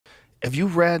Have you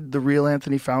read the real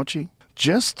Anthony Fauci?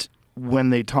 Just when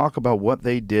they talk about what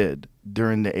they did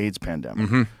during the AIDS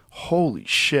pandemic, holy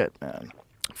shit, man.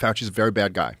 Fauci's a very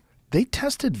bad guy. They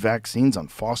tested vaccines on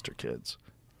foster kids,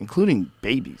 including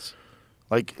babies.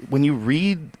 Like, when you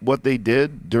read what they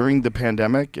did during the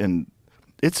pandemic, and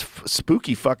it's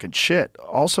spooky fucking shit.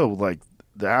 Also, like,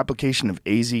 the application of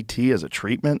AZT as a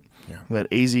treatment. Yeah. That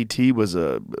AZT was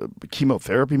a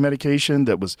chemotherapy medication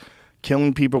that was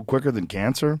killing people quicker than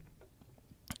cancer.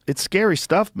 It's scary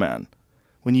stuff, man.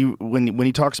 When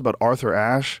he talks about Arthur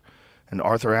Ashe and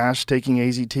Arthur Ashe taking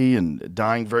AZT and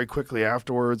dying very quickly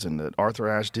afterwards, and that Arthur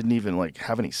Ashe didn't even like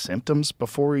have any symptoms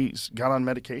before he got on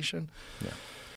medication. Yeah.